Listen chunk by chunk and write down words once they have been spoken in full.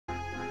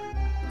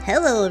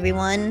Hello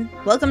everyone!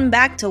 Welcome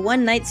back to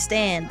One Night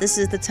Stand. This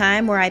is the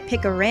time where I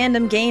pick a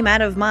random game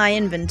out of my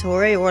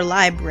inventory or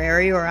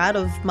library or out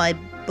of my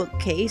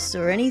bookcase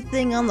or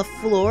anything on the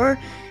floor,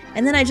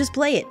 and then I just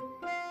play it.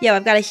 Yo,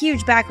 I've got a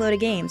huge backload of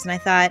games, and I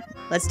thought,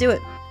 let's do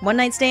it. One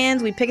Night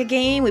Stands, we pick a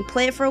game, we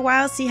play it for a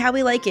while, see how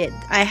we like it.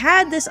 I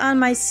had this on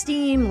my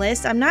Steam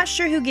list. I'm not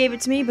sure who gave it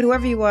to me, but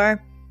whoever you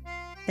are,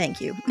 thank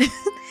you.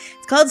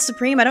 It's called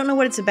Supreme. I don't know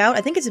what it's about.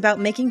 I think it's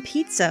about making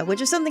pizza, which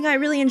is something I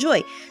really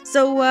enjoy.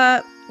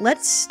 So,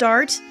 let's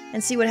start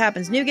and see what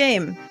happens. New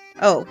game.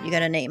 Oh, you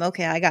got a name.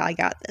 Okay, I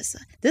got this.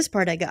 This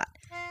part I got.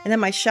 And then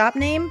my shop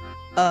name?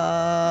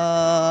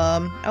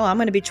 Oh, I'm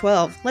gonna be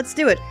 12. Let's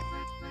do it.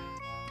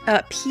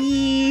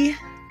 Pizza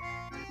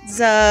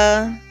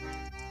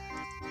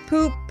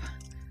Poop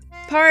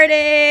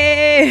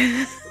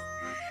Party!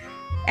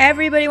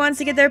 Everybody wants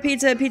to get their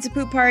pizza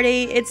poop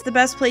party. It's the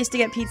best place to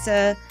get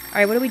pizza.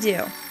 Alright, what do we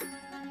do?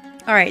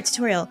 Alright,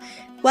 tutorial.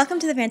 Welcome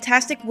to the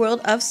fantastic world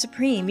of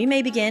Supreme. You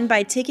may begin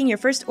by taking your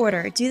first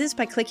order. Do this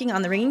by clicking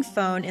on the ringing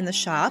phone in the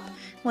shop.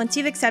 Once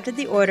you've accepted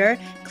the order,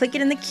 click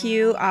it in the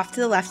queue off to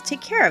the left to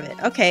take care of it.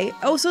 Okay.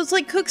 Oh, so it's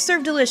like Cook,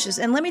 Serve, Delicious.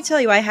 And let me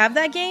tell you, I have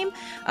that game.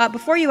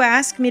 Before you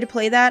ask me to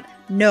play that,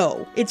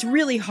 no. It's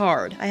really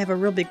hard. I have a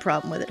real big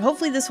problem with it.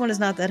 Hopefully this one is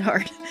not that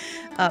hard.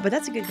 But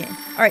that's a good game.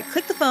 Alright,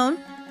 click the phone.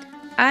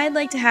 I'd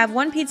like to have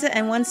one pizza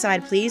and one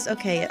side, please.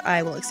 Okay,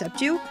 I will accept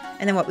you.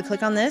 And then what, we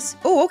click on this?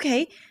 Oh,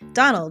 okay.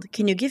 Donald,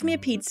 can you give me a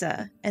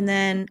pizza? And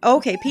then, oh,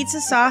 okay, pizza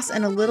sauce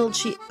and a little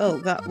cheese. Oh,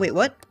 God. Wait,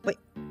 what? Wait.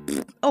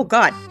 Oh,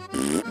 God.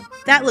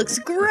 That looks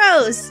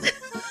gross.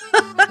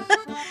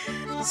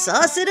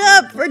 Sauce it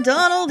up for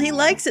Donald. He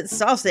likes it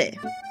saucy.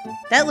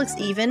 That looks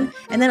even.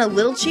 And then a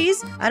little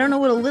cheese? I don't know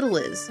what a little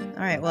is.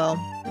 All right, well,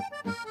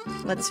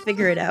 let's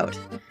figure it out.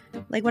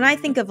 Like, when I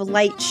think of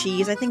light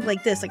cheese, I think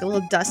like this, like a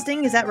little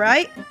dusting. Is that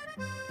right?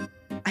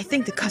 I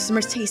think the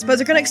customer's taste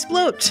buds are gonna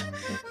explode.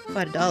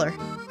 About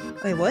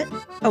 $1. Wait, what?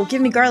 Oh,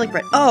 give me garlic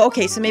bread. Oh,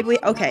 okay, so maybe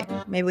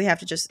we have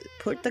to just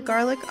put the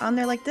garlic on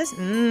there like this.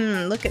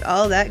 Look at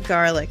all that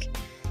garlic.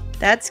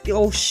 That's,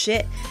 oh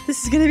shit.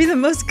 This is gonna be the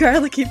most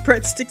garlicky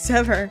breadsticks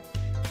ever.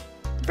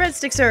 The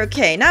breadsticks are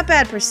okay, not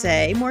bad per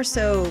se, more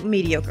so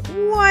mediocre.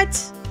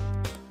 What?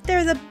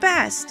 They're the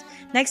best.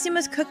 Next, you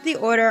must cook the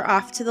order.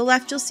 Off to the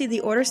left, you'll see the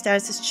order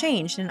status has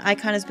changed, and an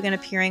icon has begun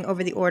appearing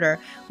over the order.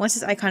 Once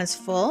this icon is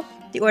full,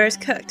 the order is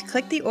cooked.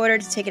 Click the order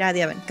to take it out of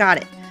the oven. Got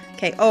it.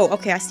 Okay, oh,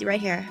 okay, I see right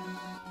here.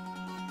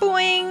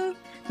 Boing!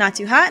 Not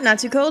too hot, not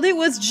too cold, it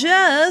was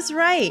just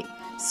right.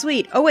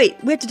 Sweet. Oh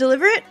wait, we have to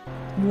deliver it?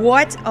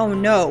 What? Oh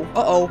no.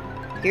 Uh-oh.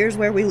 Here's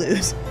where we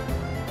lose.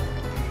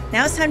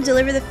 Now it's time to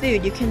deliver the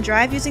food. You can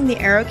drive using the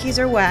arrow keys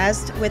or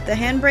WASD, with the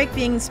handbrake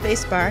being the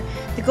spacebar.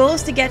 The goal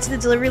is to get to the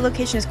delivery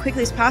location as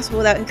quickly as possible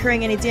without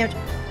incurring any damage.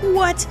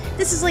 What?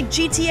 This is like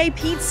GTA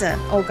Pizza.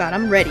 Oh god,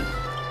 I'm ready.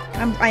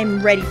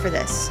 I'm ready for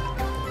this.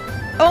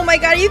 Oh my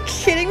god, are you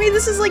kidding me?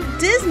 This is like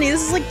Disney.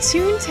 This is like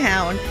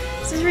Toontown.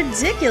 This is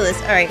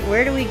ridiculous. Alright,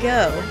 where do we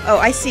go? Oh,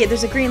 I see it.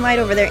 There's a green light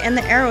over there, and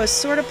the arrow is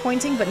sort of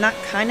pointing, but not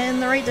kind of in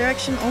the right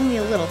direction. Only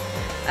a little.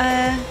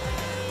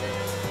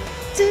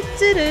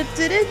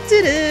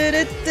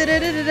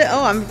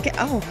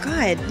 Oh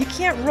god, you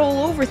can't roll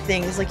over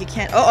things like you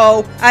can't.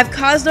 Uh-oh, I've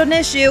caused an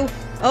issue.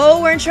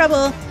 Oh, we're in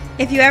trouble.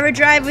 If you ever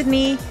drive with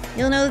me,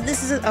 you'll know that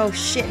this is a, oh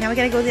shit, now we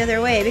gotta go the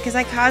other way because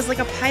I caused like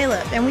a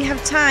pileup and we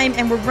have time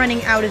and we're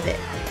running out of it.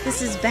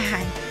 This is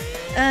bad.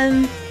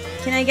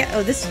 Can I get,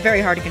 oh, this is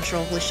very hard to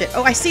control. Holy shit.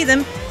 Oh, I see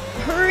them.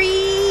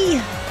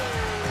 Hurry!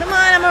 Come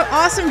on, I'm an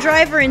awesome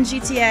driver in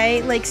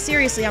GTA. Like,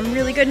 seriously, I'm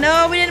really good.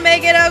 No, we didn't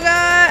make it. Oh,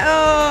 God.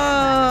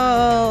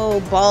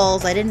 Oh,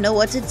 balls. I didn't know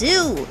what to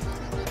do.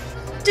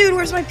 Dude,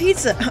 where's my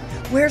pizza?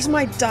 Where's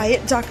my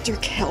Diet Dr.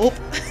 Kelp?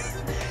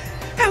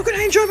 How can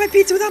I enjoy my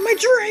pizza without my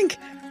drink?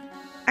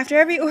 After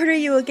every order,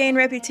 you will gain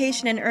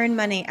reputation and earn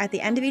money. At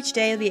the end of each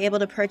day, you'll be able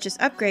to purchase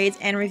upgrades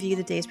and review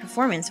the day's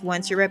performance.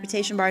 Once your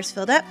reputation bar is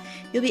filled up,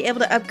 you'll be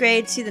able to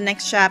upgrade to the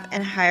next shop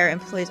and hire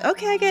employees.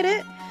 Okay, I get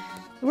it.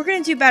 We're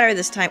gonna do better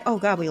this time. Oh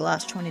god, we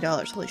lost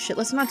 $20. Holy shit,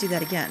 let's not do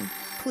that again.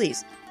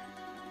 Please.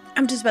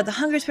 I'm just about the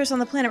hungriest person on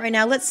the planet right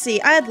now. Let's see.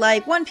 I'd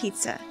like one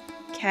pizza.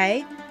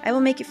 Okay? I will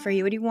make it for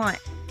you. What do you want?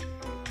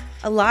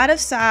 A lot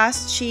of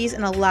sauce, cheese,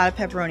 and a lot of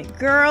pepperoni.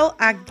 Girl,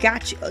 I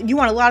got you. You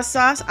want a lot of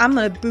sauce? I'm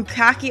gonna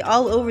bukkake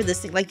all over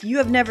this thing. Like, you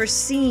have never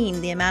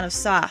seen the amount of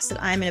sauce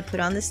that I'm gonna put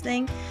on this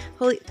thing.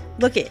 Holy,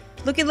 look it.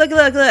 Look.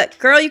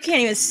 Girl, you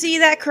can't even see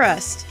that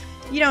crust.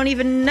 You don't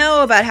even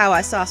know about how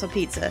I sauce a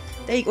pizza.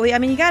 I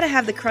mean, you gotta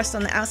have the crust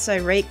on the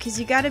outside, right? Because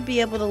you gotta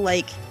be able to,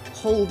 like,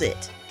 hold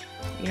it.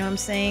 You know what I'm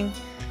saying?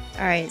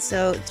 Alright,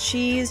 so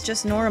cheese,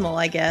 just normal,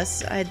 I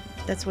guess.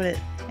 That's what it...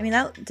 I mean,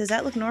 does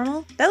that look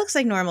normal? That looks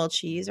like normal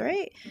cheese,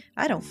 right?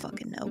 I don't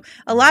fucking know.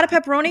 A lot of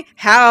pepperoni?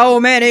 How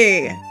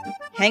many?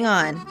 Hang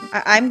on.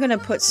 I'm gonna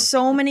put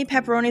so many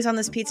pepperonis on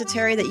this pizza,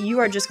 Terry, that you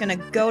are just gonna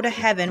go to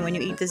heaven when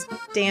you eat this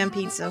damn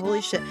pizza.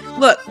 Holy shit.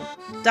 Look!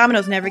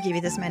 Domino's never give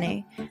you this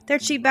many. They're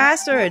cheap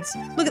bastards.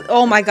 Look at-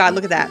 oh my god,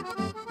 look at that.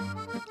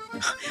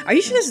 Are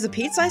you sure this is a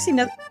pizza? I see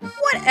nothing.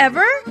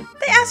 Whatever.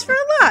 asked for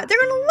a lot. They're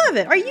gonna love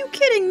it. Are you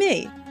kidding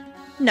me?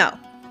 No.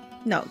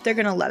 No, they're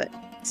gonna love it.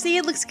 See,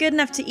 it looks good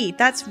enough to eat.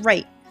 That's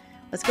right.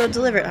 Let's go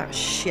deliver it. Oh,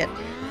 shit.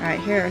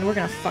 Alright, here, and we're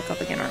gonna fuck up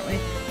again, aren't we?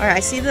 Alright, I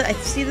see the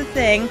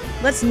thing.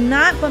 Let's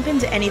not bump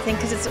into anything,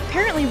 because it's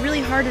apparently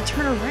really hard to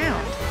turn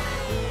around.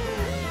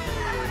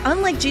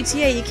 Unlike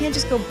GTA, you can't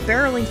just go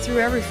barreling through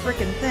every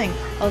frickin' thing.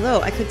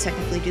 Although, I could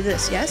technically do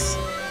this, yes?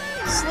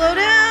 Slow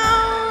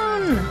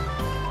down!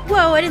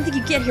 Whoa, I didn't think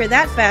you'd get here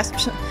that fast.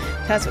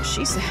 That's what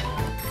she said.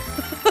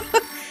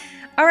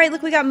 Alright,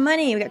 look, we got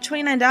money. We got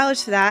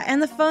 $29 for that,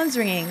 and the phone's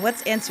ringing.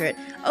 Let's answer it.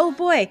 Oh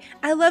boy,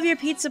 I love your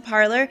pizza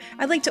parlor.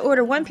 I'd like to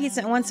order one pizza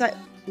and one side.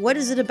 What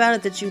is it about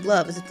it that you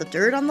love? Is it the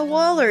dirt on the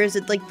wall, or is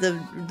it like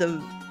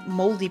the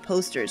moldy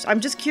posters? I'm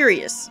just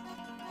curious.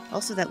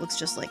 Also, that looks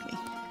just like me.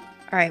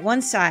 Alright,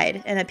 one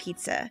side and a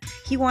pizza.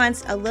 He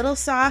wants a little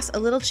sauce, a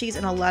little cheese,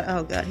 and a lot.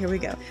 Oh god, here we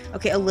go.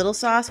 Okay, a little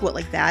sauce. What,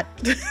 like that?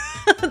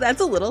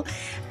 That's a little.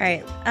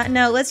 Alright,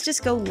 no, let's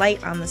just go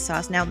light on the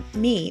sauce. Now,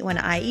 me, when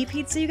I eat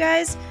pizza, you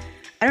guys,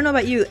 I don't know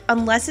about you,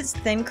 unless it's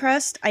thin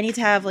crust, I need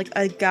to have like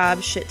a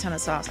gob shit ton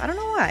of sauce. I don't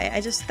know why.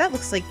 That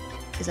looks like,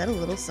 is that a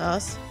little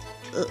sauce?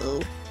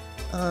 Uh-oh.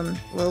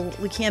 Well,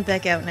 we can't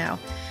back out now.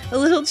 A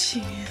little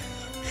cheese.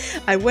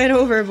 I went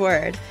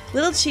overboard.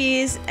 Little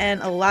cheese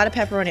and a lot of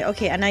pepperoni.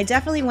 Okay, and I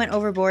definitely went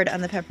overboard on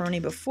the pepperoni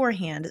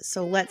beforehand,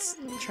 so let's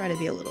try to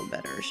be a little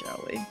better,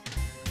 shall we?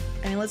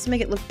 I mean, let's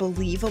make it look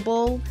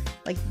believable,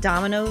 like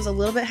Domino's a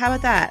little bit. How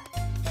about that?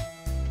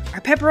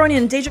 Our pepperoni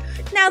endangered.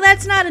 Now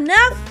that's not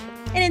enough!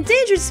 An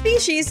endangered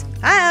species?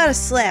 I ought to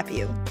slap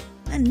you.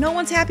 And no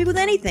one's happy with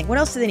anything. What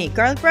else do they need?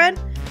 Garlic bread?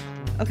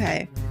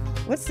 Okay.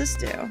 What's this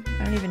do?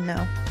 I don't even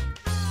know.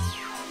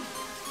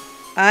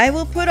 I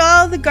will put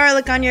all the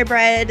garlic on your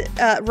bread,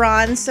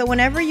 Ron, so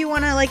whenever you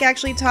want to, like,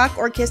 actually talk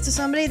or kiss to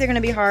somebody, they're going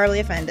to be horribly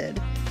offended.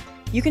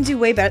 You can do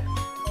way better.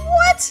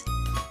 What?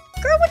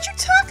 Girl, what you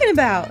talking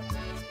about?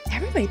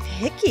 Everybody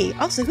picky.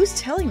 Also, who's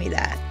telling me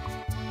that?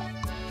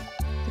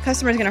 The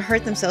customer's going to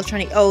hurt themselves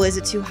trying to... Oh, is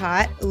it too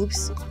hot?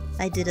 Oops.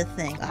 I did a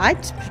thing.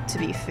 To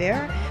be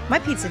fair, my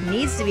pizza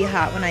needs to be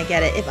hot when I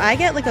get it. If I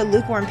get like a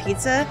lukewarm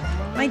pizza,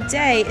 my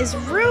day is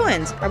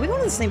ruined. Are we going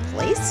to the same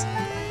place?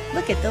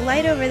 Look at the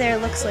light over there.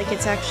 Looks like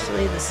it's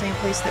actually the same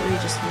place that we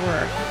just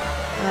were.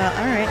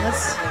 All right,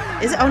 let's.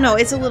 Is it? Oh no,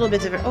 it's a little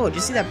bit different. Oh, did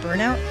you see that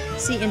burnout?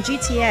 See, in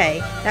GTA,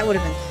 that would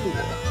have been cool.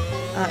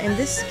 In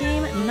this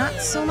game, not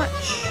so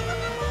much.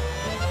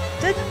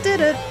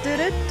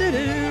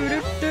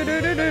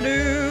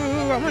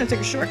 I'm gonna take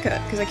a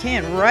shortcut because I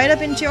can right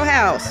up into your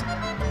house.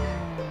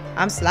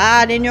 I'm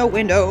sliding your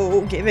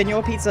window, giving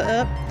your pizza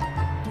up.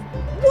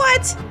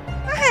 What?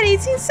 I had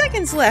 18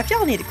 seconds left.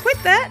 Y'all need to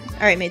quit that.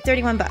 All right, made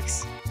 31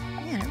 bucks.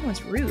 Man,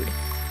 everyone's rude.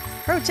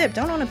 Pro tip: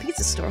 don't own a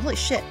pizza store. Holy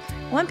shit!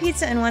 One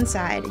pizza and one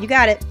side. You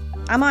got it.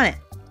 I'm on it.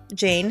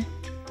 Jane.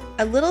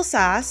 A little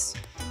sauce.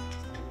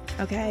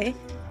 Okay.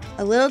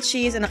 A little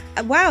cheese and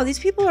wow, these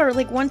people are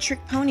like one-trick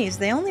ponies.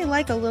 They only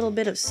like a little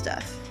bit of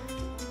stuff.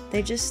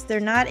 They're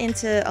not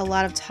into a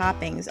lot of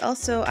toppings.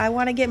 Also, I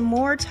want to get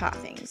more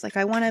toppings. Like,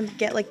 I want to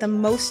get like the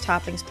most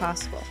toppings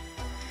possible.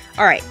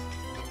 All right.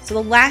 So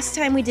the last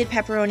time we did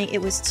pepperoni,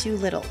 it was too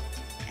little.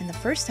 And the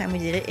first time we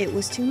did it, it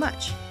was too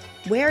much.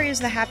 Where is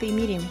the happy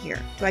medium here?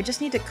 Do I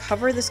just need to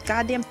cover this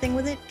goddamn thing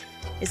with it?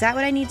 Is that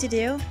what I need to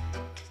do?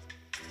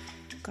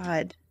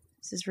 God,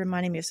 this is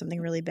reminding me of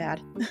something really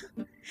bad.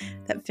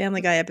 That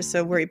Family Guy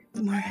episode where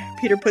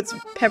Peter puts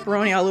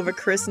pepperoni all over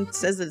Chris and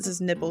says that it's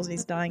his nipples and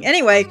he's dying.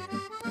 Anyway,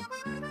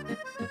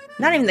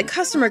 not even the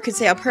customer could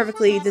say how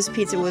perfectly this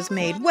pizza was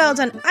made. Well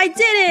done. I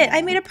did it!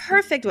 I made a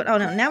perfect one. Oh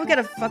no, now we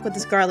gotta fuck with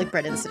this garlic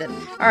bread incident.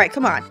 Alright,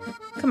 come on.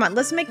 Come on,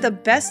 let's make the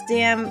best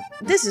damn...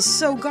 This is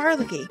so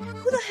garlicky.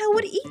 Who the hell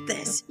would eat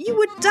this? You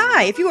would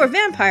die. If you were a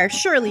vampire,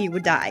 surely you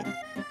would die.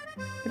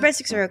 The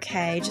breadsticks are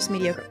okay, just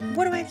mediocre.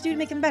 What do I have to do to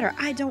make them better?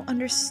 I don't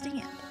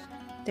understand.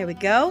 There we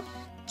go.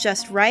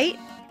 Just right,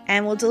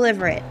 and we'll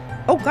deliver it.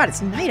 Oh god,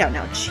 it's night out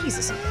now.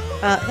 Jesus.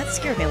 That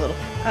scared me a little.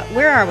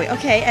 Where are we?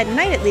 Okay, at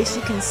night at least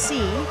you can see.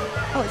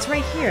 Oh, it's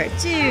right here.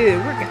 Dude,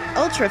 we're going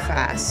ultra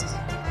fast.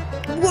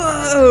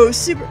 Whoa,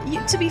 super.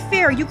 To be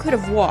fair, you could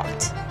have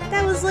walked.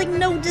 That was like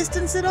no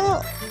distance at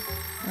all.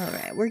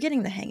 Alright, we're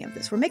getting the hang of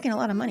this. We're making a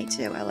lot of money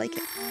too. I like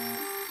it.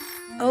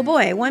 Oh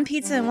boy, one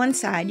pizza and one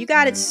side. You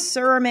got it,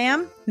 sir or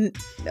ma'am?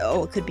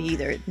 Oh, it could be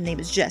either. The name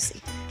is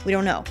Jesse. We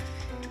don't know.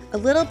 A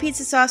little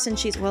pizza sauce and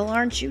cheese. Well,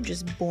 aren't you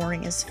just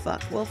boring as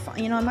fuck? Well,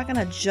 you know, I'm not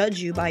gonna judge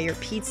you by your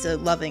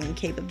pizza-loving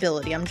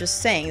capability. I'm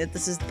just saying that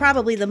this is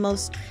probably the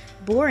most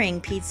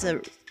boring pizza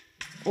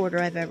order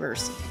I've ever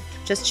seen.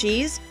 Just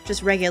cheese?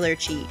 Just regular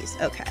cheese.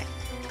 Okay.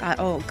 God,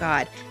 oh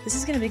god. This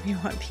is gonna make me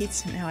want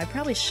pizza now. I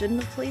probably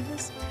shouldn't have played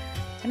this.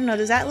 I don't know,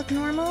 does that look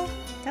normal?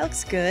 That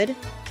looks good.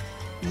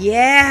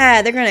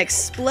 Yeah, they're gonna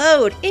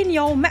explode in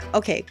your mouth.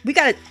 Okay, we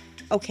gotta...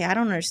 Okay, I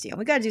don't understand.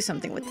 We gotta do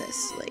something with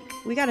this. Like,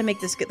 we gotta make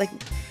this good. Like,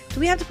 do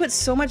we have to put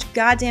so much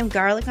goddamn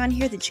garlic on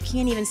here that you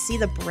can't even see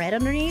the bread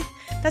underneath?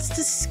 That's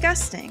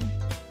disgusting.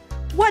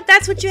 What?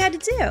 That's what you had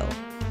to do.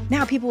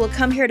 Now people will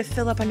come here to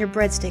fill up on your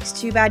breadsticks.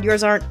 Too bad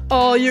yours aren't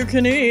all you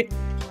can eat.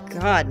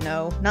 God,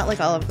 no. Not like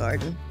Olive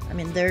Garden. I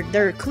mean,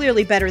 they're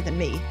clearly better than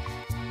me.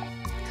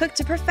 Cooked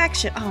to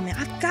perfection. Oh, man,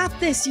 I've got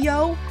this,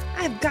 yo.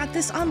 I've got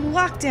this on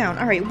lockdown.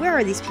 All right, where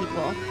are these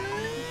people?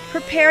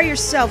 Prepare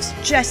yourselves,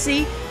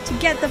 Jesse, to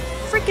get the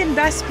freaking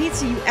best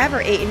pizza you ever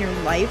ate in your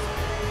life.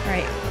 All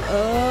right.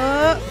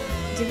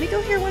 Did we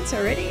go here once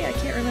already? I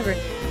can't remember.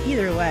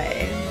 Either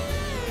way,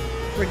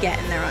 we're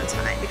getting there on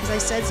time because I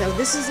said so.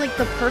 This is like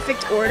the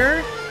perfect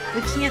order.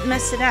 We can't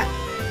mess it up.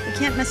 We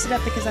can't mess it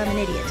up because I'm an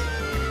idiot.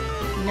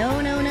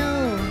 No, no,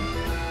 no.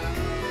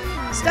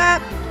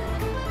 Stop.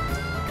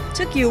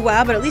 Took you a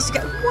while, but at least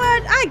you got...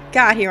 What? I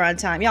got here on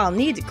time. Y'all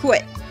need to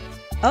quit.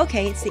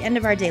 Okay, it's the end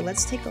of our day.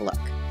 Let's take a look.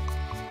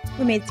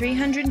 We made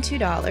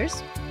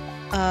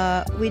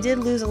 $302. We did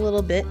lose a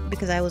little bit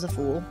because I was a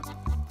fool.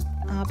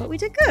 But we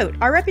did good.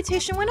 Our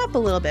reputation went up a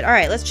little bit. All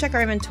right, let's check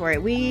our inventory.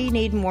 We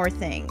need more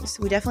things.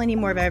 We definitely need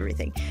more of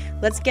everything.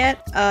 Let's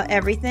get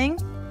everything.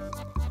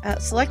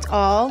 Select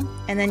all.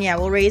 And then, yeah,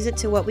 we'll raise it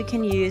to what we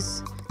can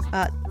use.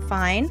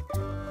 Fine.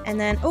 And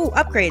then, oh,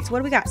 upgrades. What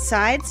do we got?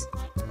 Sides?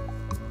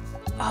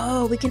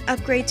 Oh, we can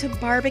upgrade to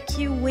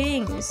barbecue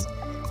wings.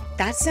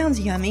 That sounds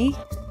yummy.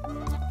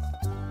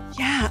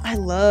 Yeah, I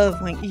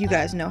love wings. You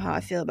guys know how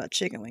I feel about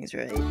chicken wings,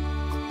 right?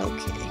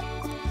 Okay.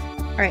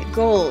 All right,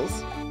 goals.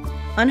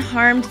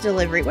 Unharmed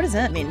delivery. What does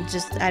that mean?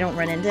 Just I don't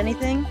run into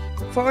anything?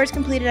 4 orders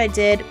completed, I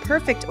did.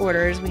 Perfect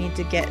orders. We need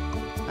to get...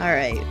 All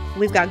right,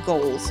 we've got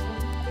goals.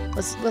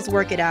 Let's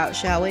work it out,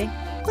 shall we?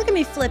 Look at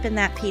me flipping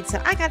that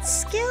pizza. I got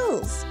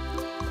skills.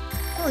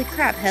 Holy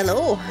crap.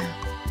 Hello.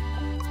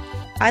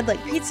 I'd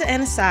like pizza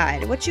and a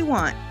side. What you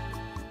want?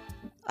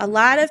 A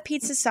lot of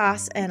pizza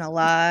sauce and a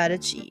lot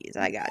of cheese.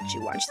 I got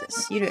you. Watch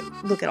this.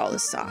 Look at all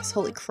this sauce.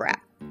 Holy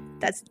crap.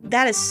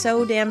 That is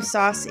so damn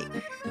saucy.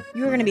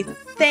 You are going to be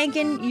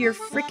thanking your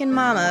freaking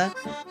mama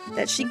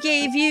that she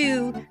gave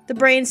you the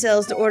brain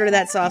cells to order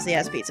that saucy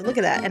ass pizza. Look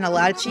at that. And a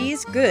lot of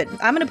cheese. Good.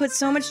 I'm going to put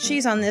so much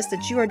cheese on this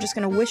that you are just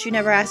going to wish you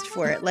never asked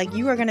for it. Like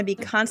you are going to be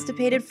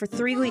constipated for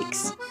 3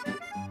 weeks.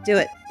 Do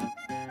it.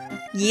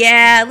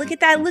 Yeah, look at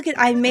that.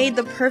 I made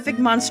the perfect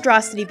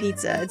monstrosity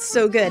pizza. It's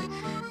so good.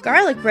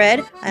 Garlic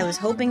bread. I was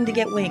hoping to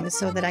get wings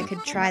so that I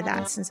could try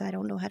that since I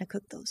don't know how to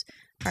cook those.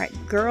 All right,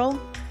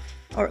 girl.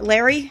 Or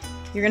Larry,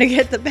 you're gonna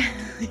get the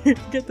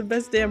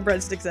best damn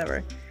breadsticks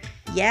ever.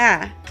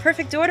 Yeah,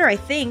 perfect order, I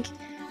think.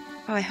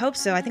 Oh, I hope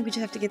so. I think we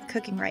just have to get the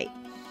cooking right.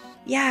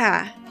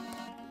 Yeah.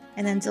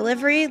 And then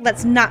delivery.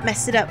 Let's not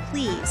mess it up,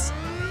 please.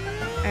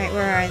 All right,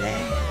 where are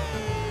they?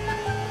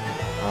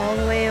 All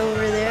the way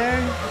over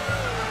there.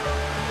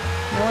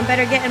 No one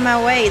better get in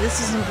my way. This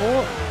is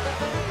important.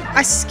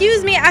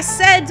 Excuse me, I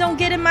said don't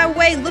get in my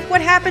way. Look what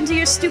happened to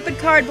your stupid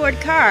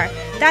cardboard car.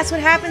 That's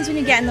what happens when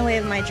you get in the way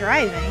of my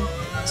driving.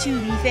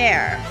 To be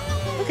fair.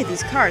 Look at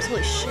these cars.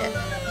 Holy shit.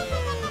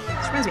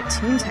 This reminds me of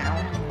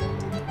Toontown.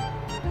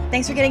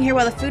 Thanks for getting here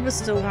while the food was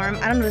still warm.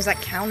 I don't know, does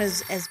that count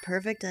as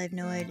perfect? I have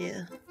no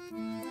idea.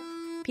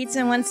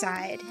 Pizza on one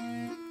side.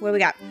 What do we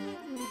got?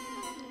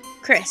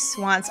 Chris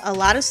wants a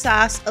lot of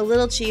sauce, a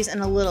little cheese,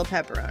 and a little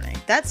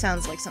pepperoni. That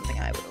sounds like something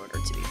I would order,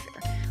 to be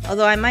fair.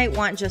 Although I might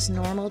want just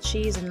normal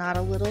cheese and not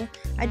a little.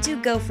 I do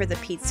go for the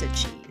pizza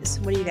cheese.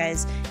 What do you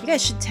guys... You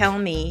guys should tell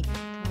me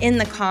in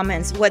the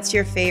comments what's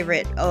your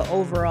favorite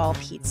overall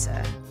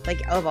pizza. Like,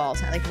 of all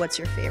time. Like, what's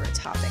your favorite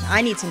topping?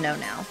 I need to know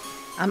now.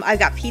 I've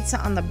got pizza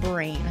on the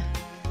brain.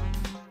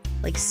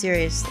 Like,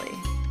 seriously.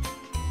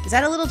 Is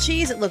that a little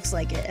cheese? It looks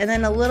like it. And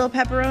then a little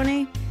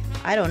pepperoni?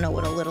 I don't know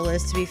what a little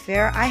is, to be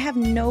fair. I have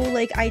no,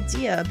 like,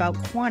 idea about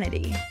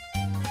quantity.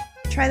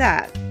 Try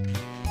that.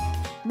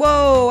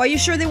 Whoa, are you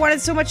sure they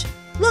wanted so much?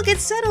 Look, it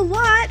said a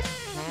lot.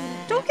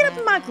 Don't get up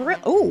in my grill.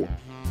 Oh,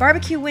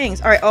 barbecue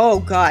wings. All right, oh,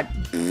 God.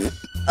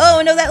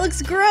 Oh, no, that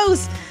looks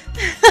gross.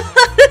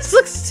 This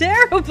looks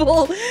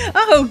terrible.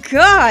 Oh,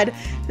 God.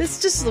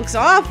 This just looks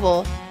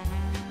awful.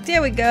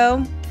 There we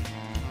go.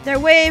 They're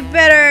way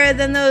better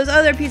than those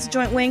other pizza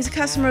joint wings.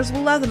 Customers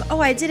will love them. Oh,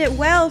 I did it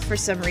well for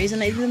some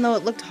reason, even though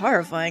it looked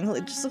horrifying.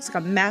 It just looks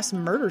like a mass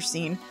murder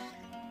scene.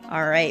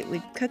 All right,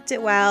 we cooked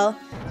it well.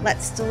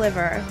 Let's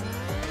deliver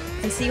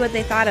and see what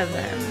they thought of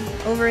them.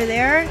 Over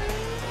there,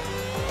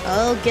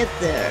 I'll get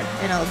there,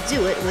 and I'll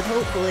do it with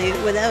hopefully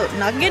without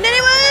knocking into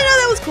anyone. No,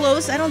 that was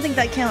close. I don't think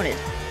that counted.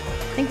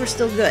 I think we're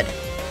still good.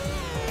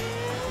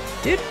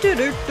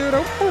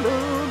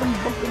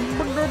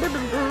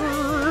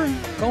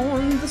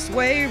 Going this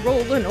way,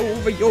 rolling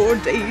over your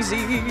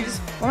daisies.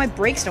 Well, my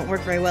brakes don't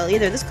work very well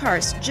either. This car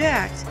is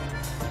jacked.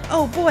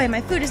 Oh boy,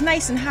 my food is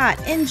nice and hot.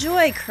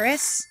 Enjoy,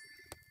 Chris.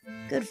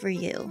 Good for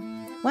you.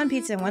 One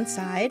pizza on one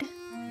side.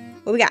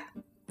 What we got?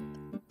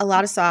 A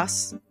lot of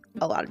sauce,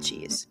 a lot of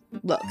cheese.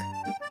 Look,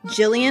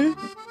 Jillian,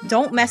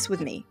 don't mess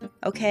with me,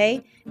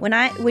 okay?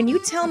 When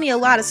you tell me a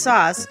lot of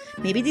sauce,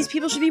 maybe these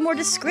people should be more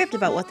descriptive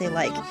about what they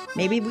like.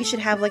 Maybe we should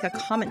have like a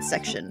comment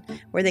section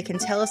where they can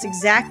tell us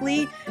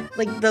exactly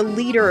like the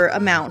liter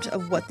amount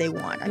of what they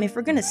want. I mean,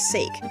 for goodness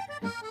sake.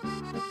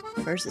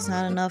 First it's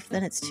not enough,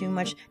 then it's too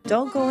much.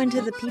 Don't go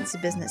into the pizza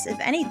business. If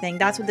anything,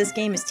 that's what this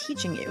game is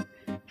teaching you.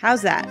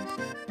 How's that?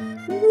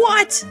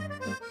 What?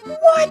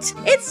 What?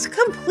 It's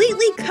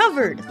completely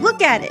covered.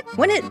 Look at it.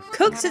 When it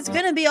cooks, it's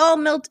gonna be all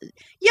melted.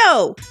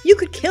 Yo, you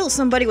could kill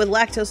somebody with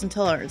lactose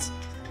intolerance.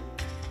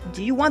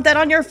 Do you want that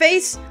on your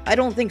face? I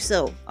don't think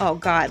so. Oh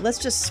god, let's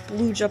just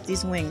splooge up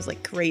these wings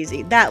like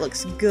crazy. That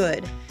looks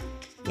good.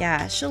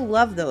 Yeah, she'll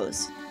love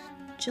those.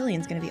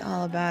 Jillian's gonna be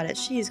all about it.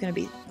 She's gonna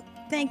be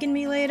thanking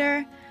me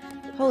later.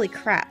 Holy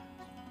crap.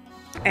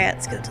 Alright,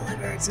 let's go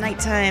deliver. It's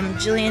nighttime.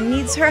 Jillian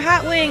needs her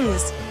hot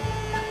wings.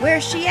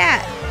 Where's she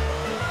at?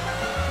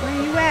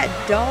 Where you at,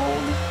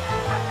 dog?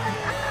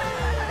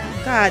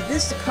 God,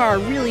 this car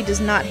really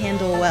does not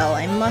handle well.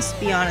 I must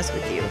be honest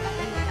with you.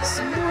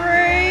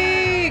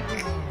 Brake!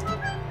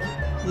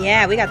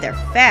 Yeah, we got there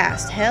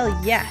fast. Hell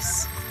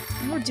yes.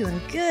 We're doing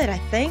good, I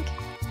think.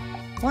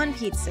 One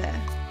pizza.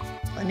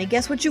 Let me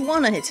guess what you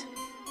want on it.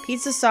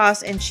 Pizza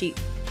sauce and cheese.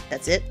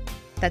 That's it?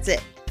 That's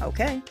it.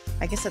 Okay.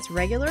 I guess that's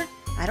regular?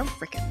 I don't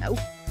freaking know.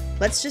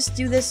 Let's just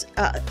do this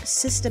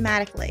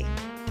systematically.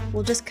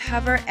 We'll just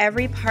cover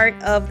every part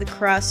of the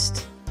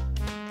crust.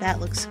 That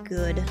looks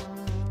good.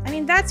 I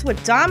mean, that's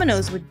what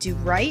Domino's would do,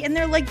 right? And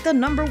they're like the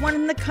 #1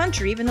 in the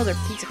country, even though their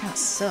pizza kind of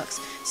sucks.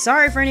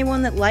 Sorry for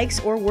anyone that likes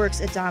or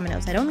works at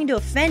Domino's. I don't mean to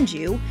offend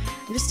you.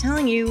 I'm just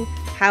telling you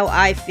how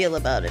I feel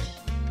about it.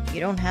 You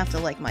don't have to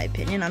like my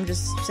opinion. I'm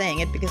just saying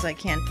it because I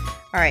can.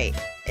 Alright,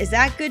 is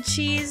that good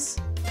cheese?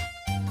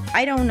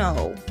 I don't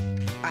know.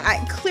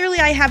 Clearly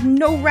I have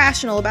no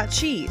rational about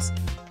cheese.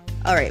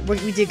 Alright,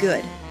 we did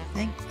good.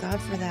 Thank God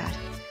for that.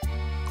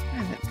 I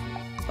have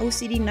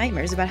OCD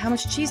nightmares about how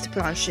much cheese to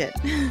put on shit.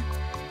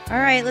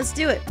 Alright, let's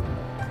do it.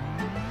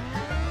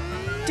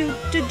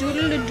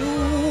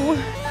 Do-do-do-do-do.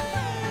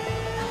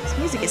 This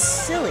music is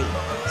silly.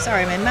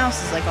 Sorry, my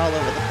mouse is like all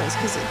over the place,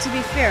 because to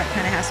be fair, it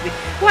kind of has to be.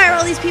 Why are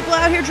all these people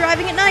out here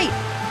driving at night?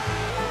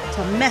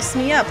 To mess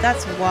me up,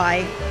 that's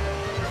why.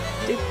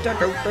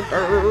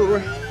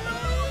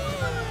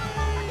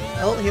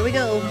 Oh, here we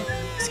go.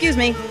 Excuse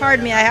me,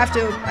 pardon me, I have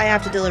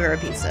to deliver a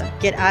pizza.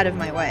 Get out of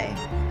my way.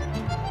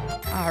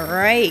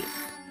 Alright.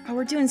 Oh,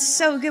 we're doing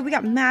so good, we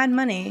got mad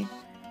money.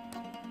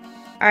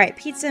 Alright,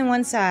 pizza on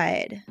one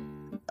side.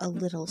 A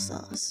little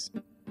sauce.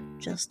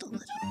 Just a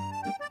little.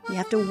 You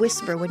have to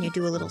whisper when you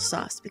do a little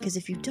sauce, because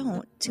if you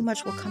don't, too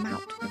much will come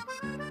out.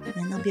 And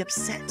then they'll be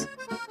upset.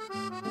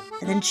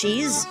 And then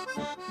cheese?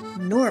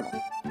 Normal.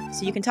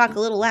 So you can talk a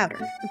little louder.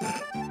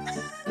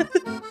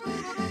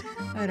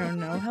 I don't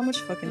know. How much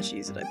fucking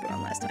cheese did I put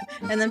on last time?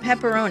 And then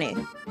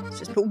pepperoni. Let's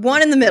just put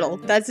one in the middle.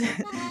 That's...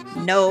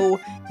 No,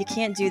 you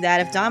can't do that.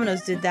 If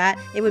Domino's did that,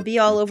 it would be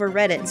all over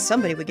Reddit and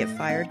somebody would get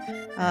fired.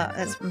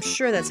 I'm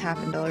sure that's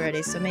happened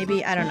already, so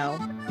maybe, I don't know.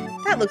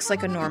 That looks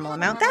like a normal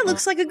amount. That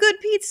looks like a good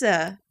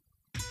pizza.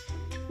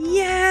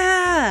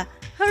 Yeah!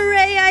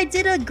 Hooray, I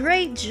did a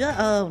great job.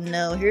 Oh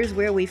no, here's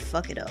where we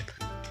fuck it up.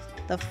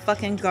 The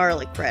fucking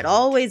garlic bread,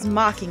 always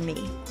mocking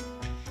me.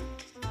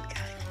 God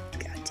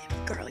damn it,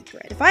 garlic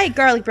bread. If I ate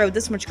garlic bread with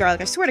this much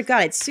garlic, I swear to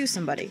God, I'd sue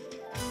somebody.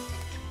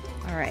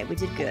 Alright, we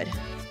did good.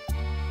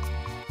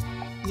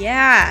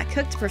 Yeah,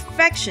 cooked to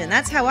perfection.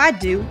 That's how I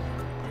do.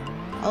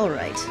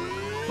 Alright,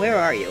 where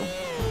are you?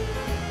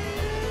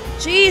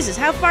 Jesus,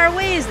 how far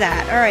away is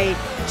that? Alright,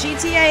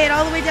 GTA it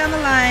all the way down the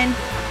line.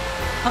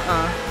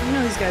 You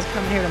know these guys are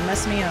coming here to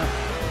mess me up.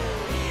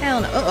 Hell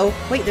no.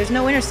 Uh-oh. Wait, there's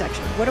no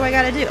intersection. What do I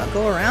gotta do? I'll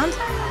go around?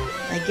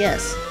 I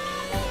guess.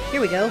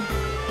 Here we go.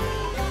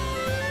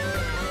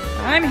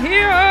 I'm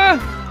here!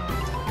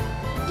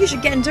 You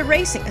should get into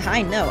racing.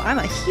 I know. I'm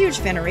a huge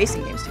fan of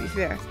racing games, to be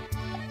fair.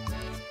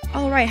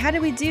 Alright, how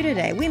did we do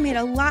today? We made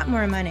a lot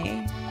more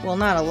money. Well,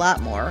 not a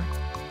lot more.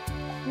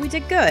 We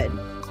did good.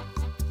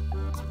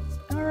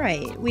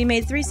 Alright, we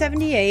made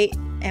 $378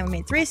 and we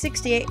made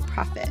 $368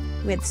 profit.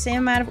 We had the same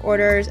amount of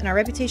orders and our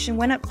reputation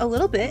went up a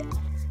little bit,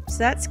 so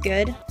that's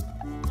good.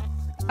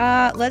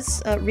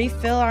 Let's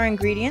refill our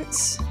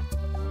ingredients.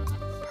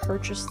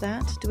 Purchase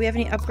that. Do we have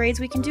any upgrades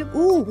we can do?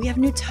 Ooh, we have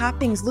new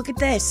toppings. Look at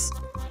this.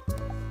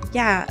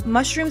 Yeah,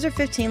 mushrooms are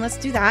 15. Let's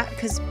do that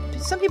because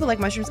some people like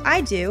mushrooms.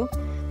 I do.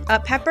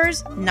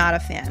 Peppers, not a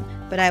fan,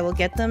 but I will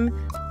get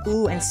them.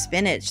 Ooh, and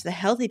spinach. The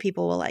healthy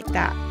people will like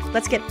that.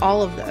 Let's get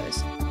all of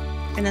those.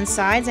 And then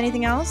sides,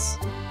 anything else?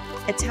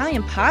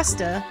 Italian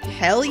pasta?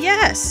 Hell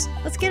yes!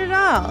 Let's get it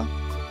all.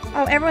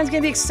 Oh, everyone's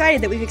gonna be excited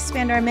that we've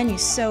expanded our menu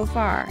so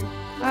far.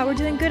 We're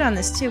doing good on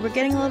this too. We're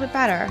getting a little bit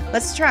better.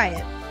 Let's try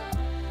it.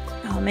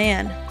 Oh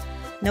man.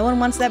 No one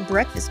wants that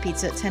breakfast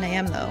pizza at 10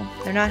 a.m. though.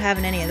 They're not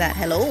having any of that.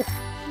 Hello?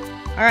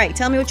 Alright,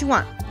 tell me what you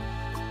want.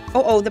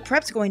 Oh, the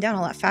prep's going down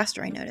a lot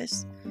faster, I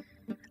notice.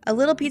 A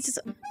little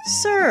pizza...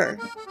 Sir!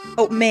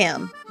 Oh,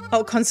 ma'am.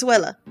 Oh,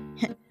 Consuela.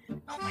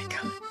 Oh my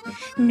god.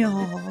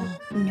 No.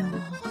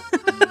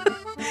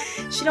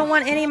 She don't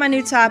want any of my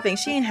new toppings.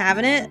 She ain't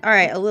having it.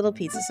 Alright, a little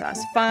pizza sauce.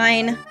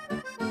 Fine.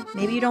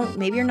 Maybe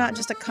you're not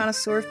just a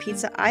connoisseur of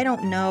pizza. I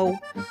don't know.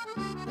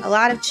 A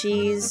lot of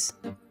cheese.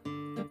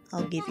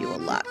 I'll give you a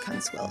lot,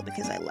 Consuela,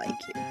 because I like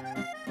you.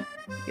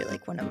 You're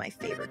like one of my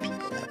favorite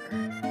people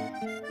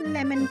ever.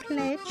 Lemon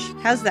pledge.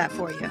 How's that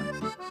for you?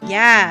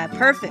 Yeah,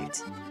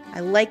 perfect. I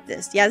like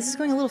this. Yeah, this is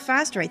going a little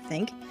faster, I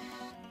think.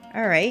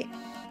 Alright.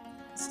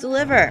 Let's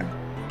deliver.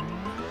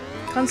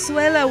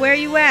 Consuela, where are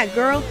you at,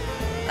 girl?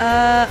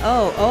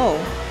 Oh.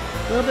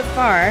 A little bit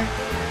far.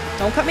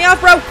 Don't cut me off,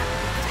 bro!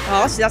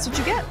 Oh, see, that's what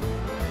you get.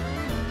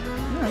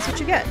 No, that's what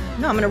you get.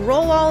 No, I'm gonna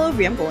roll all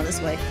over you. I'm going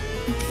this way.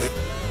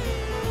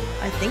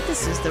 I think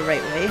this is the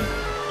right way.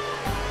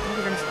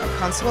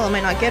 Consuela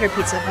might not get her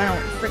pizza if I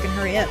don't freaking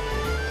hurry up.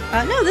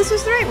 No, this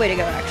was the right way to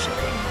go, actually.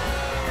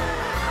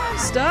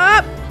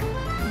 Stop!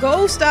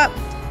 Go, stop!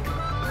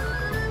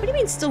 What do you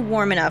mean still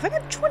warm enough? I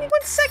got 21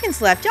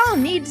 seconds left. Y'all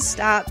need to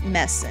stop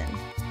messing.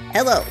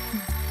 Hello.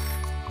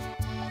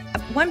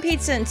 1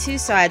 pizza and 2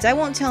 sides. I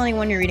won't tell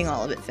anyone you're eating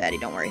all of it, fatty.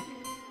 Don't worry.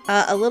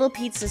 A little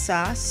pizza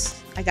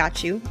sauce. I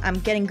got you. I'm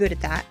getting good at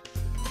that.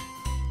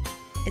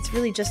 It's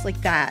really just like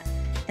that.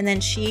 And then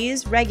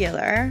cheese,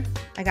 regular.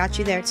 I got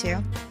you there too.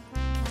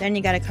 Then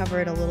you gotta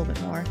cover it a little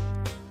bit more.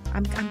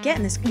 I'm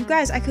getting this. You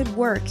guys, I could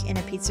work in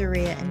a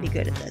pizzeria and be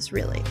good at this,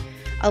 really.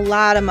 A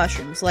lot of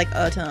mushrooms, like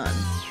a ton.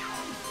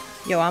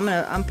 Yo,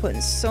 I'm putting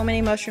so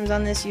many mushrooms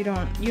on this, you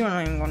don't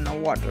even know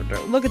what to do.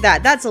 Look at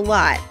that. That's a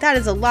lot. That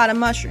is a lot of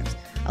mushrooms.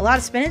 A lot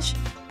of spinach?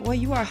 Boy,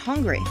 you are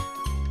hungry.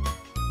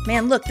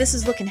 Man, look, this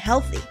is looking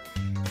healthy.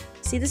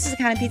 See, this is the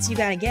kind of pizza you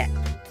gotta get.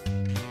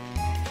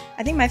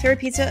 I think my favorite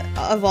pizza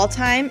of all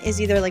time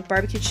is either like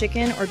barbecue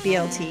chicken or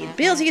BLT.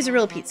 BLT is a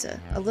real pizza.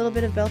 A little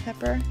bit of bell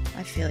pepper.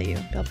 I feel you.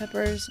 Bell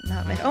peppers,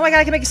 not my... Oh my god,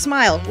 I can make a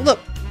smile. Look.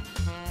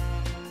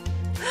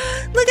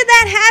 Look at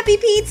that happy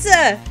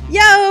pizza!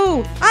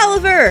 Yo!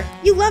 Oliver!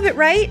 You love it,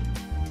 right?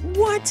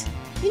 What?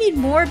 You need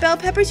more bell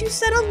peppers? You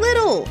said a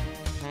little.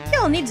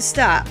 Y'all need to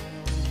stop.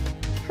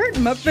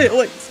 Hurting my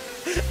feelings.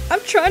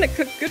 I'm trying to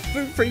cook good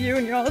food for you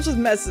and y'all just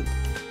messing.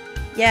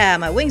 Yeah,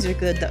 my wings are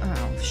good though.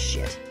 Oh,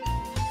 shit.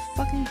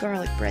 Fucking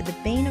garlic bread, the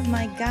bane of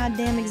my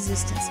goddamn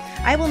existence.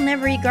 I will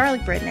never eat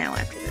garlic bread now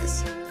after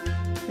this.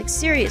 Like,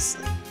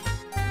 seriously.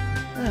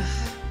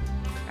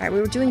 Alright, we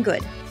were doing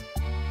good.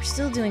 We're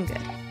still doing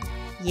good.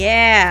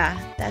 Yeah,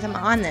 I'm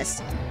on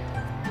this.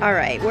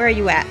 Alright, where are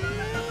you at?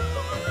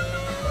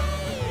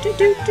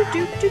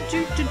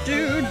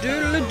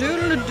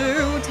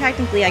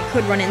 Technically, I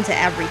could run into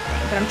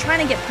everything, but I'm trying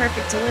to get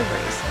perfect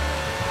deliveries.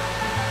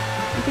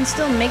 You can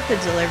still make the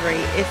delivery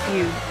if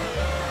you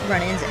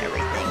run into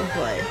everything,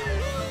 but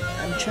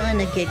I'm trying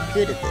to get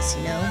good at this,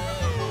 you know?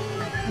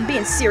 I'm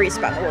being serious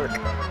about the work.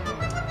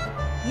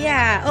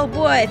 Yeah, oh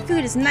boy,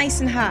 food is nice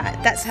and hot.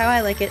 That's how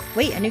I like it.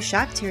 Wait, a new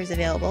shop tier is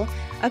available.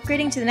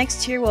 Upgrading to the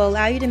next tier will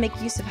allow you to make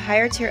use of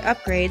higher tier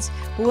upgrades,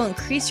 but will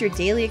increase your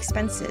daily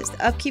expenses.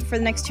 The upkeep for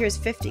the next tier is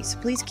 50, so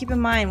please keep in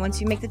mind once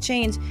you make the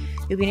change,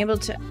 you'll be able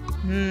to...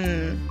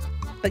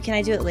 But can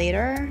I do it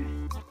later?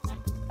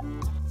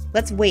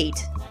 Let's wait,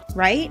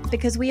 right?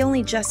 Because we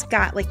only just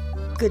got, like,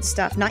 good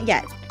stuff. Not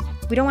yet.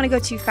 We don't want to go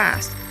too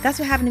fast. That's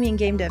what happened to me in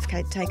Game Dev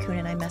Tycoon,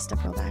 and I messed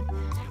up real bad.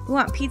 We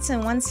want pizza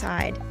on one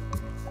side.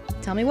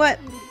 Tell me what?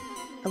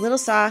 A little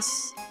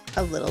sauce,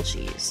 a little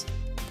cheese.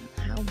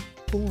 How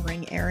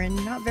boring, Aaron.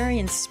 Not very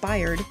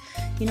inspired.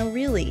 You know,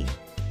 really.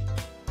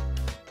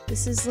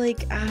 This is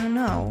like, I don't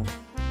know.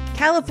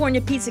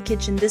 California Pizza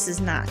Kitchen, this is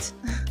not.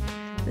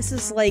 This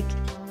is like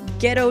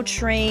Ghetto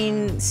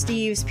Train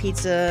Steve's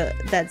Pizza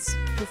that's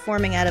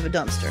performing out of a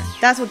dumpster.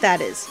 That's what that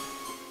is.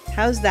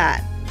 How's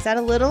that? Is that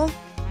a little?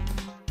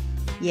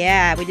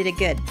 Yeah, we did it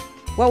good.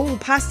 Whoa,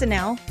 pasta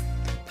now.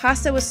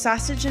 Pasta with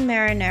sausage and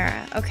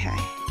marinara. Okay.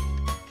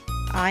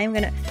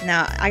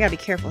 Now, I gotta be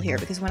careful here,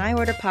 because when I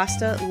order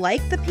pasta,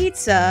 like the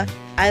pizza,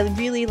 I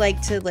really like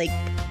to, like,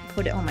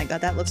 put it... Oh my god,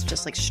 that looks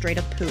just like straight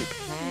up poop.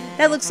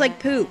 That looks like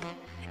poop.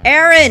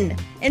 Aaron!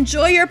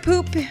 Enjoy your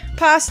poop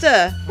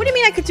pasta! What do you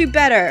mean I could do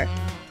better?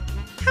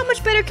 How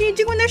much better can you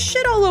do when there's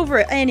shit all over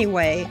it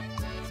anyway?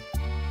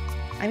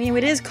 I mean,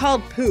 it is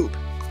called poop.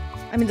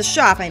 I mean, the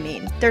shop, I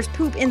mean. There's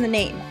poop in the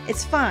name.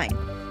 It's fine.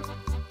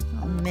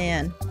 Oh,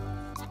 man.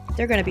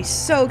 They're gonna be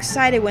so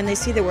excited when they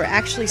see that we're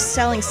actually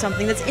selling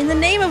something that's in the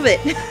name of it.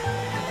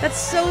 That's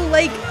so,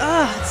 like,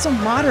 it's so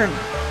modern.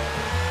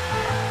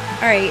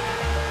 Alright.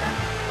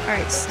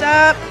 Alright,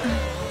 stop.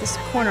 This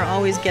corner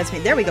always gets me.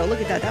 There we go.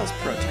 Look at that. That was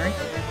pro turn.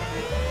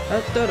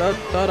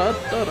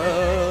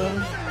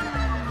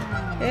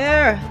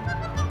 Here.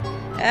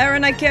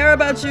 Aaron, I care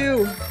about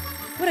you.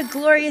 What a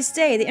glorious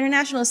day. The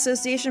International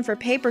Association for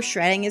Paper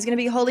Shredding is going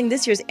to be holding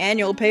this year's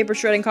annual paper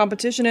shredding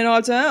competition in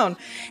our town.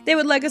 They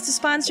would like us to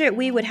sponsor it.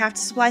 We would have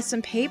to supply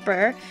some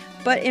paper,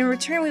 but in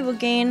return we will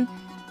gain...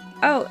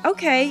 Oh,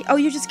 okay. Oh,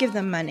 you just give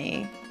them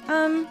money.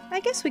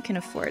 I guess we can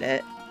afford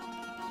it.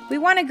 We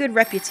want a good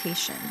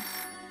reputation.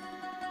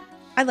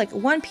 I'd like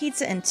 1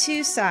 pizza and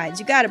 2 sides.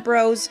 You got it,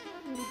 bros.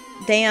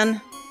 Dan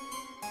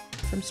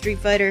from Street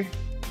Fighter.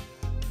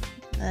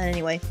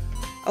 Anyway.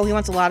 Oh, he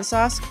wants a lot of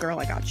sauce? Girl,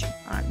 I got you.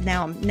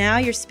 Now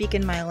you're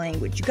speaking my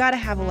language. You gotta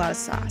have a lot of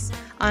sauce.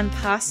 On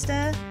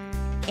pasta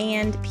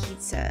and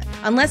pizza.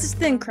 Unless it's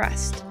thin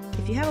crust.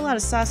 If you have a lot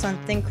of sauce on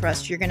thin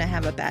crust, you're gonna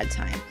have a bad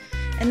time.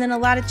 And then a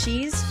lot of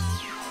cheese.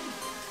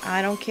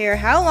 I don't care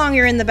how long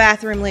you're in the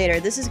bathroom later.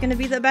 This is gonna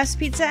be the best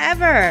pizza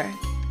ever.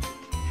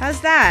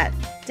 How's that?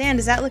 Dan,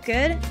 does that look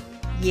good?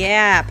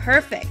 Yeah,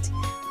 perfect.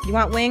 You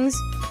want wings?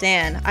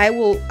 understand.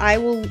 I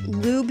will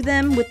lube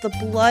them with the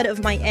blood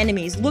of my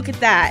enemies. Look at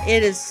that.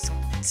 It is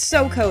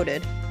so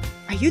coded.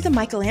 Are you the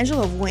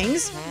Michelangelo of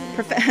wings?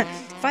 If I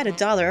had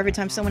 $1 every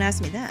time someone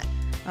asked me that.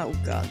 Oh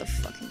god, the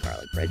fucking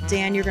garlic bread.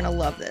 Dan, you're gonna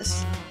love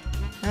this.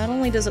 Not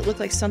only does it look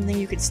like something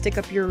you could stick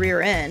up your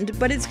rear end,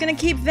 but it's gonna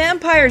keep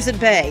vampires at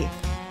bay.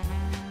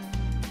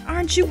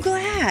 Aren't you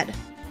glad?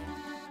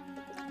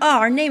 Oh,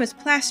 our name is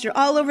plastered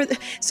all over the—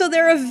 So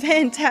their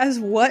event has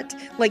what?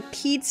 Like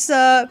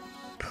pizza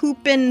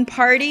poopin'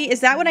 party? Is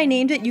that what I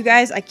named it? You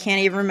guys, I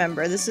can't even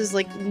remember. This is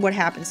like what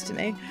happens to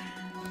me.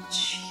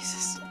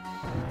 Jesus.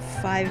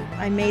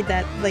 I made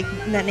that, like,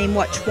 that name,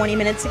 what, 20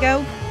 minutes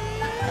ago?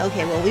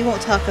 Okay, well, we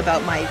won't talk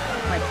about my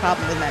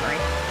problem with memory.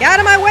 Get out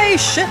of my way,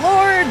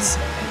 shitlords!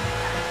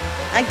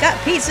 I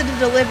got pizza to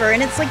deliver,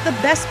 and it's like the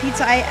best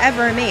pizza I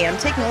ever made. I'm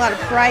taking a lot of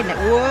pride in it.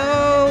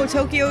 Whoa,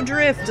 Tokyo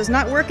Drift does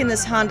not work in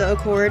this Honda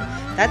Accord.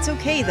 That's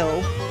okay,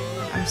 though.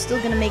 I'm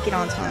still gonna make it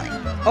on time.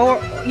 Or,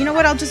 you know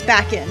what, I'll just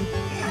back in.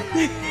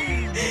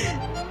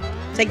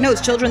 Take notes,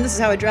 children, this is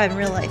how I drive in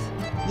real life.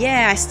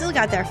 Yeah, I still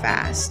got there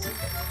fast.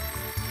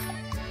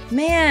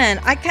 Man,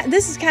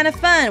 this is kind of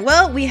fun.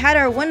 Well, we had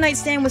our one night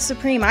stand with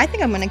Supreme. I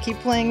think I'm gonna keep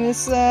playing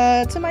this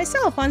to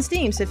myself on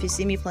Steam. So if you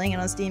see me playing it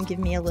on Steam, give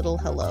me a little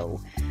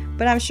hello.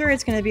 But I'm sure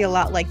it's gonna be a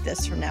lot like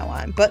this from now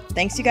on. But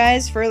thanks you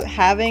guys for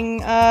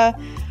having a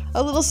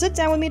little sit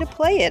down with me to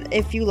play it.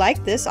 If you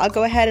like this, I'll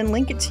go ahead and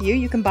link it to you.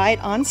 You can buy it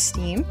on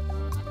Steam.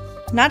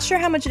 Not sure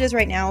how much it is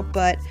right now,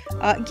 but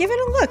give it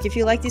a look if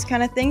you like these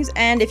kind of things.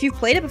 And if you've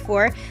played it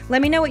before,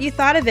 let me know what you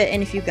thought of it.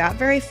 And if you got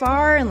very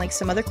far and like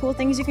some other cool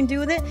things you can do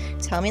with it,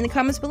 tell me in the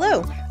comments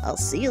below. I'll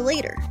see you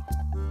later.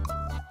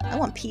 I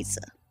want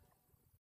pizza.